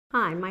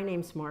Hi, my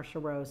name's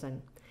Marsha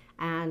Rosen,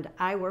 and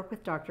I work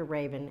with Dr.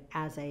 Rabin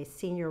as a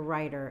senior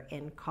writer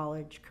in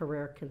College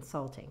Career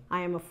Consulting. I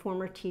am a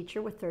former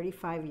teacher with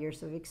 35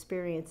 years of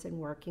experience in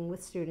working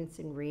with students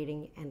in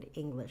reading and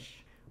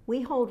English.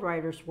 We hold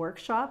writers'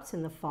 workshops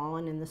in the fall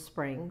and in the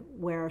spring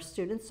where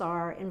students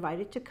are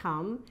invited to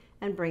come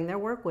and bring their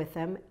work with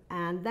them,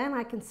 and then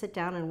I can sit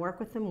down and work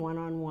with them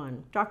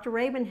one-on-one. Dr.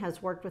 Rabin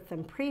has worked with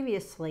them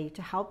previously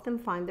to help them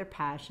find their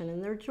passion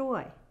and their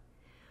joy.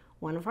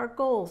 One of our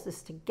goals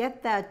is to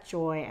get that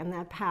joy and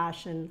that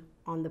passion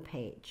on the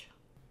page.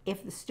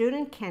 If the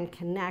student can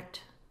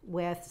connect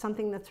with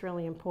something that's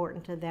really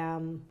important to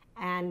them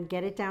and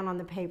get it down on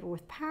the paper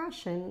with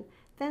passion,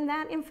 then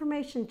that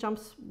information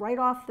jumps right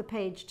off the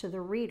page to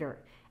the reader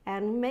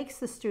and makes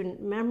the student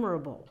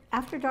memorable.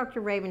 After Dr.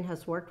 Rabin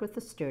has worked with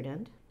the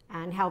student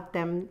and helped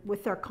them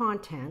with their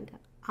content,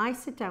 I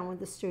sit down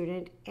with the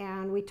student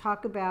and we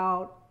talk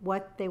about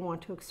what they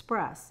want to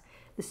express.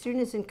 The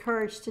student is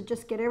encouraged to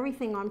just get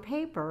everything on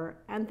paper,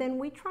 and then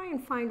we try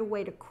and find a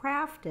way to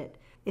craft it.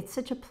 It's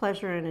such a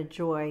pleasure and a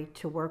joy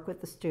to work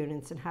with the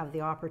students and have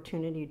the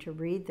opportunity to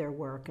read their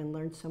work and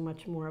learn so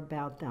much more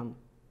about them.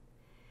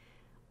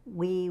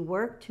 We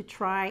work to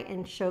try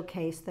and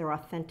showcase their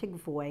authentic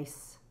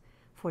voice,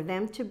 for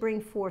them to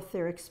bring forth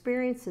their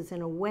experiences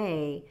in a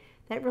way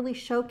that really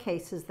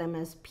showcases them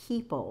as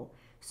people,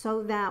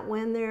 so that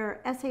when their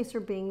essays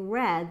are being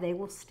read, they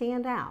will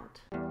stand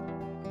out.